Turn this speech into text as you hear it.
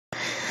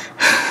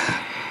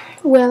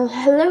Well,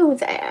 hello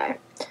there.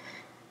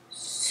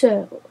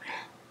 So,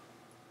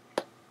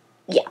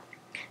 yeah.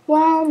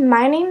 Well,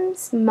 my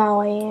name's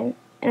Molly,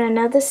 and I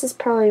know this is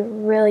probably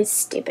really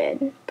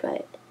stupid,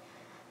 but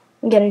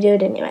I'm gonna do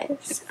it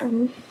anyways.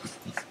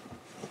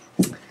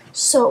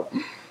 So,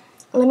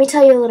 let me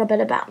tell you a little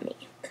bit about me.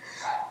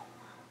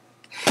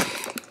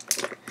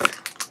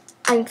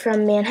 I'm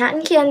from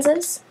Manhattan,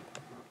 Kansas.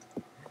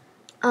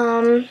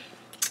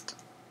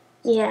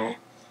 Yeah,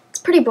 it's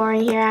pretty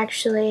boring here,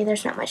 actually.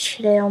 There's not much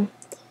to do.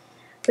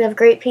 We have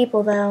great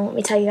people, though, let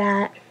me tell you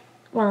that.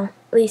 Well,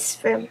 at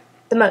least for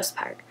the most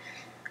part.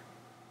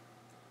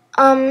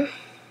 I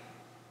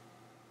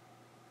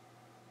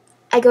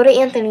go to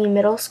Anthony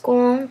Middle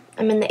School.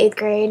 I'm in the 8th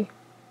grade.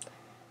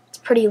 It's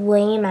pretty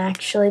lame,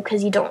 actually,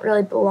 because you don't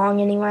really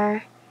belong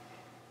anywhere.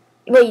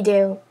 Well, you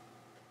do,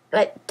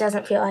 but it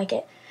doesn't feel like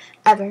it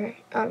ever,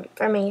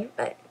 for me,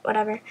 but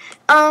whatever.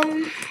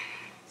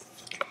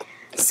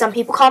 Some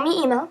people call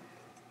me emo.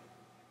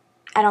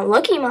 I don't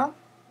look emo.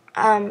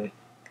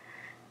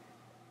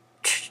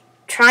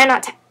 Try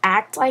not to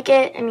act like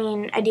it. I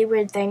mean, I do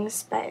weird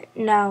things, but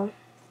no.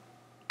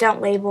 Don't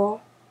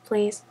label,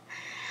 please.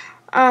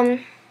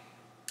 I've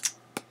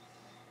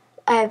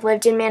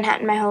lived in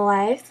Manhattan my whole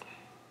life.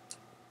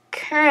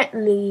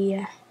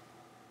 Currently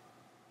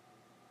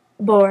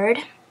bored.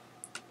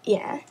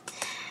 Yeah.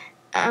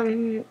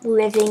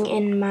 Living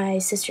in my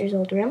sister's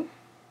old room.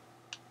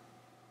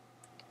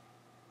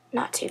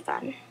 Not too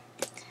fun.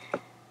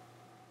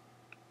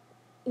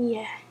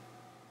 Yeah.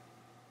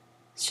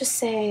 Let's just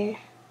say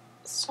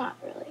it's not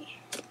really.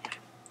 Yeah.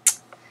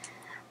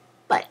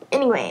 But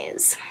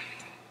anyways,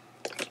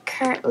 I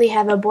currently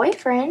have a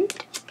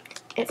boyfriend,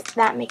 if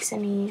that makes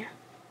anything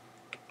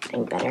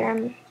better.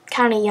 I'm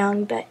kind of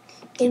young, but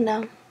you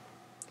know,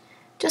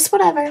 just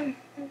whatever.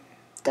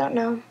 Don't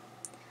know.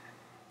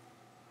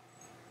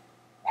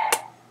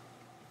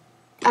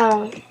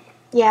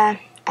 Yeah,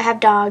 I have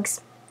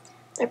dogs.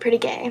 They're pretty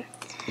gay.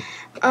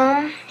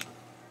 2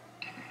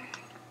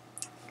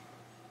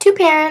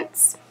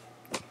 parents.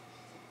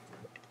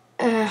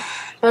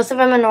 Both of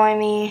them annoy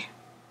me.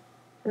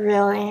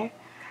 Really.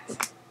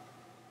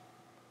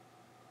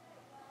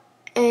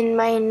 And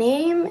my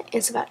name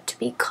is about to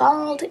be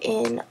called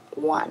in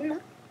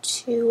 1,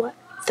 2,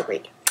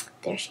 3.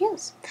 There she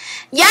is.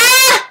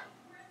 Yeah!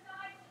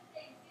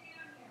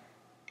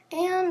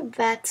 And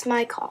that's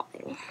my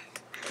calling.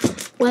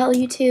 Well,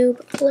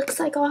 YouTube, looks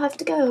like I'll have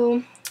to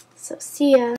go. So, see ya.